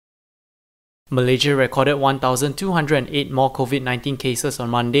Malaysia recorded 1,208 more COVID-19 cases on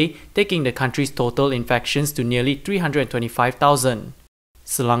Monday, taking the country's total infections to nearly 325,000.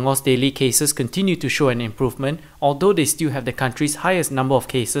 Selangor's daily cases continue to show an improvement, although they still have the country's highest number of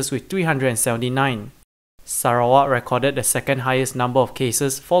cases with 379. Sarawak recorded the second highest number of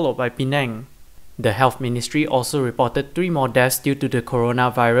cases, followed by Penang. The Health Ministry also reported 3 more deaths due to the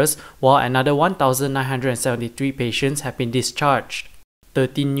coronavirus, while another 1,973 patients have been discharged.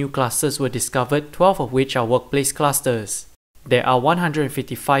 13 new clusters were discovered, 12 of which are workplace clusters. There are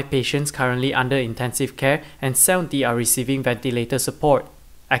 155 patients currently under intensive care and 70 are receiving ventilator support.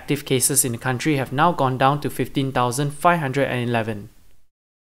 Active cases in the country have now gone down to 15,511.